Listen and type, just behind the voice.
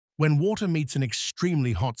When water meets an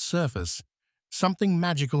extremely hot surface, something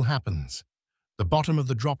magical happens. The bottom of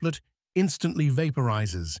the droplet instantly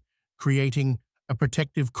vaporizes, creating a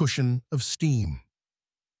protective cushion of steam.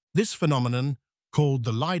 This phenomenon, called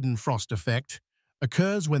the Leidenfrost effect,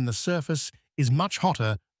 occurs when the surface is much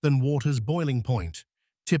hotter than water's boiling point,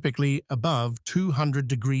 typically above 200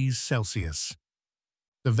 degrees Celsius.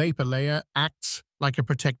 The vapor layer acts like a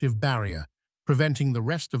protective barrier, preventing the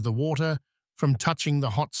rest of the water from touching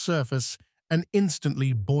the hot surface and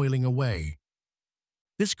instantly boiling away.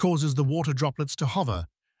 This causes the water droplets to hover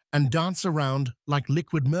and dance around like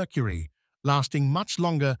liquid mercury, lasting much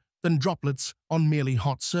longer than droplets on merely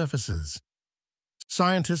hot surfaces.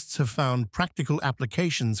 Scientists have found practical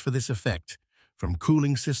applications for this effect, from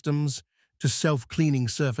cooling systems to self-cleaning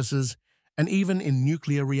surfaces and even in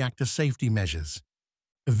nuclear reactor safety measures.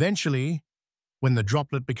 Eventually, when the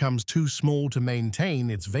droplet becomes too small to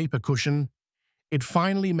maintain its vapor cushion, it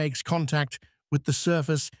finally makes contact with the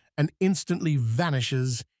surface and instantly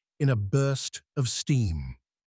vanishes in a burst of steam.